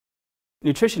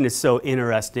Nutrition is so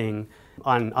interesting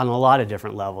on a lot of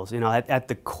different levels. You know, at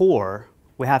the core,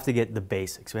 we have to get the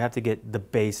basics. We have to get the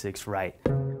basics right.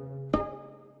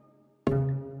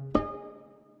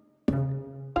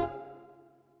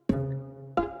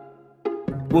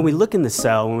 When we look in the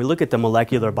cell, when we look at the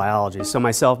molecular biology, so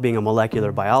myself being a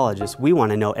molecular biologist, we want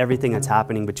to know everything that's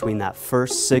happening between that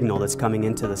first signal that's coming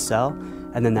into the cell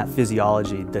and then that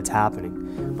physiology that's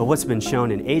happening. But what's been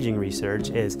shown in aging research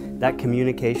is that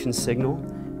communication signal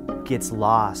gets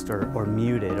lost or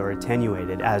muted or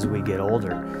attenuated as we get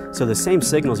older. So the same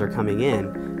signals are coming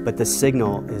in, but the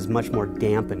signal is much more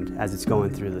dampened as it's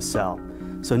going through the cell.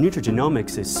 So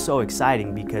nutrigenomics is so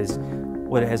exciting because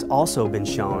what has also been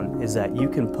shown is that you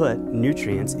can put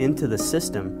nutrients into the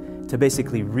system to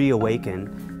basically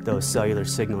reawaken those cellular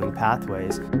signaling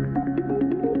pathways.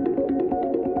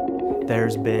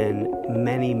 There's been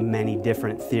many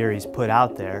different theories put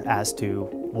out there as to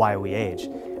why we age.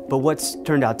 But what's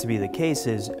turned out to be the case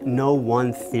is no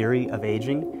one theory of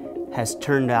aging has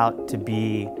turned out to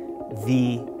be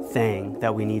the thing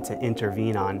that we need to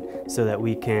intervene on so that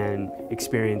we can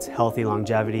experience healthy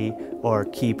longevity or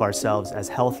keep ourselves as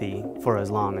healthy for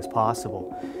as long as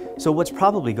possible. So what's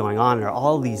probably going on are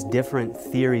all these different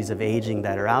theories of aging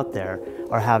that are out there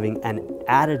are having an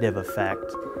additive effect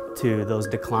to those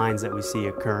declines that we see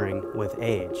occurring with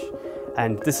age.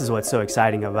 And this is what's so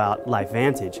exciting about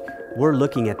LifeVantage. We're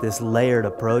looking at this layered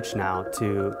approach now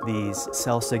to these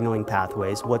cell signaling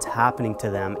pathways, what's happening to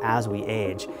them as we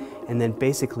age, and then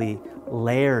basically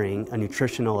layering a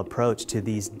nutritional approach to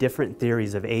these different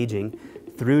theories of aging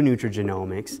through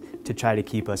nutrigenomics to try to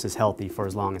keep us as healthy for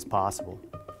as long as possible.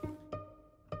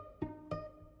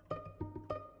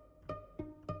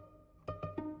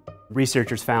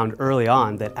 Researchers found early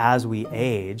on that as we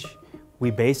age, we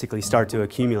basically start to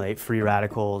accumulate free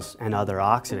radicals and other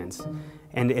oxidants.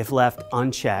 And if left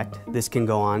unchecked, this can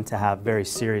go on to have very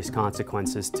serious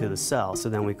consequences to the cell. So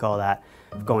then we call that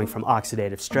going from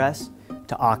oxidative stress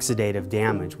to oxidative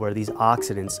damage, where these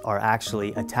oxidants are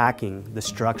actually attacking the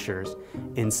structures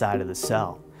inside of the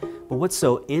cell. But what's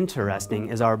so interesting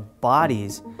is our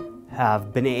bodies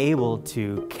have been able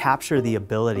to capture the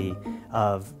ability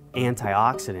of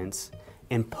antioxidants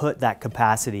and put that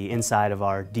capacity inside of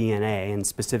our DNA and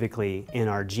specifically in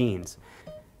our genes.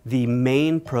 The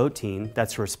main protein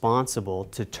that's responsible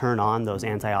to turn on those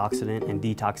antioxidant and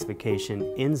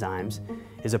detoxification enzymes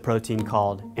is a protein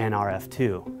called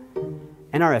Nrf2.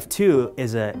 Nrf2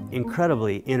 is an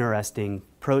incredibly interesting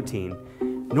protein.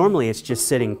 Normally it's just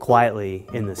sitting quietly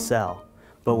in the cell,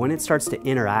 but when it starts to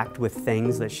interact with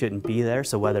things that shouldn't be there,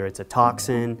 so whether it's a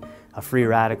toxin, a free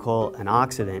radical, an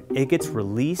oxidant, it gets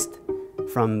released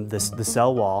from the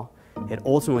cell wall. It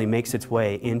ultimately makes its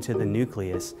way into the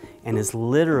nucleus and is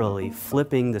literally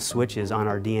flipping the switches on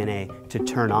our DNA to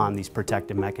turn on these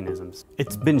protective mechanisms.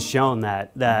 It's been shown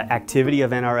that the activity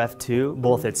of Nrf2,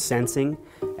 both its sensing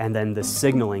and then the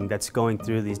signaling that's going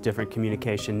through these different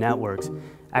communication networks,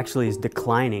 actually is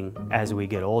declining as we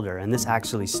get older. And this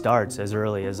actually starts as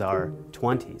early as our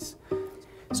 20s.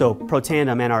 So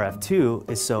Protandim Nrf2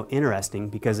 is so interesting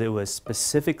because it was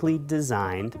specifically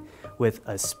designed with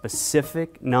a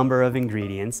specific number of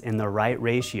ingredients in the right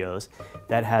ratios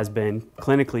that has been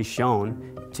clinically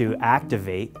shown to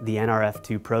activate the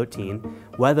Nrf2 protein,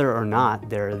 whether or not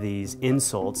there are these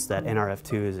insults that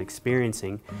Nrf2 is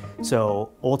experiencing.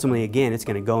 So ultimately, again, it's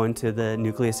going to go into the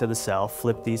nucleus of the cell,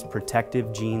 flip these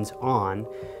protective genes on,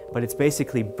 but it's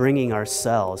basically bringing our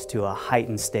cells to a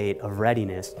heightened state of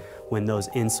readiness when those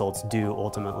insults do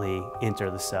ultimately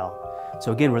enter the cell.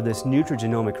 So again, where this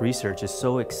nutrigenomic research is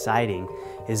so exciting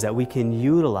is that we can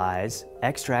utilize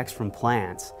extracts from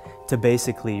plants to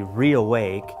basically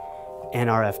reawake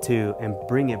Nrf2 and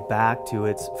bring it back to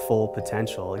its full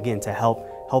potential, again, to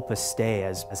help us stay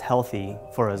as healthy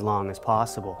for as long as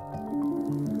possible.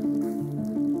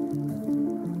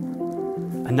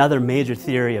 Another major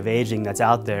theory of aging that's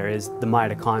out there is the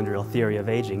mitochondrial theory of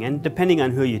aging. And depending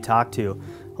on who you talk to,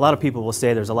 a lot of people will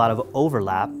say there's a lot of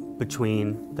overlap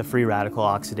between the free radical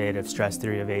oxidative stress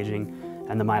theory of aging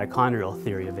and the mitochondrial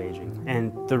theory of aging.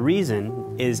 And the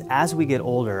reason is as we get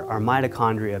older, our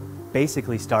mitochondria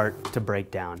basically start to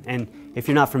break down. And if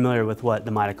you're not familiar with what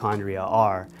the mitochondria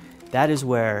are, that is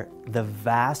where the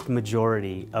vast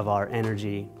majority of our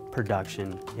energy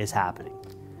production is happening.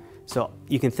 So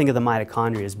you can think of the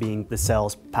mitochondria as being the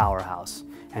cell's powerhouse.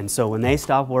 And so when they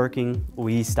stop working,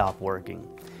 we stop working.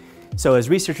 So as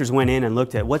researchers went in and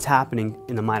looked at what's happening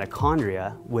in the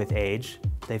mitochondria with age,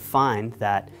 they find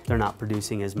that they're not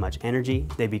producing as much energy.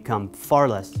 They become far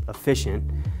less efficient.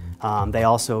 They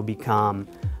also become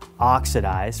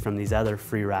oxidize from these other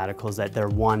free radicals that they're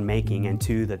one, making, and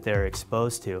two, that they're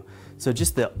exposed to. So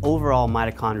just the overall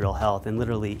mitochondrial health in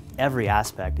literally every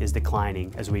aspect is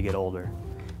declining as we get older.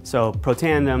 So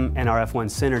Protandim Nrf1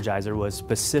 Synergizer was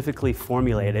specifically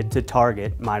formulated to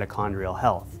target mitochondrial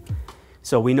health.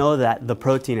 So we know that the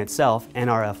protein itself,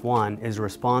 Nrf1, is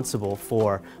responsible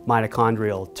for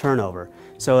mitochondrial turnover.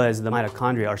 So as the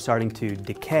mitochondria are starting to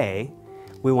decay,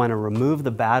 we want to remove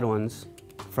the bad ones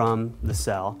from the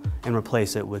cell and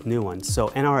replace it with new ones. So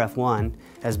Nrf1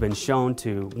 has been shown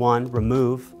to, one,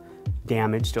 remove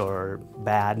damaged or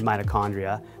bad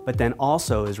mitochondria, but then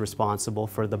also is responsible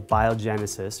for the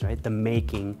biogenesis, right, the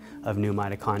making of new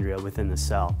mitochondria within the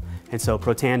cell. And so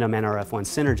Protandim Nrf1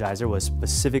 Synergizer was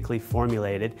specifically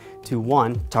formulated to,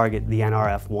 one, target the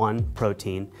Nrf1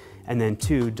 protein, and then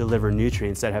two, deliver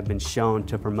nutrients that have been shown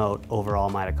to promote overall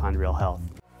mitochondrial health.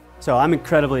 So I'm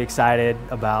incredibly excited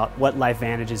about what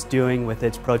LifeVantage is doing with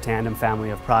its Protandim family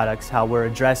of products, how we're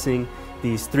addressing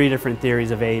these three different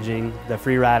theories of aging, the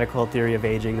free radical theory of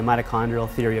aging, the mitochondrial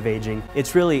theory of aging.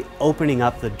 It's really opening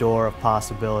up the door of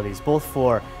possibilities, both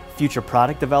for future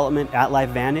product development at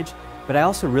LifeVantage, but I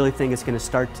also really think it's going to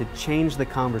start to change the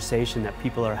conversation that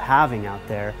people are having out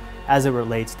there as it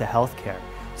relates to healthcare.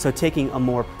 So taking a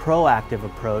more proactive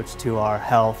approach to our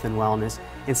health and wellness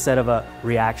instead of a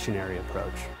reactionary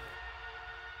approach.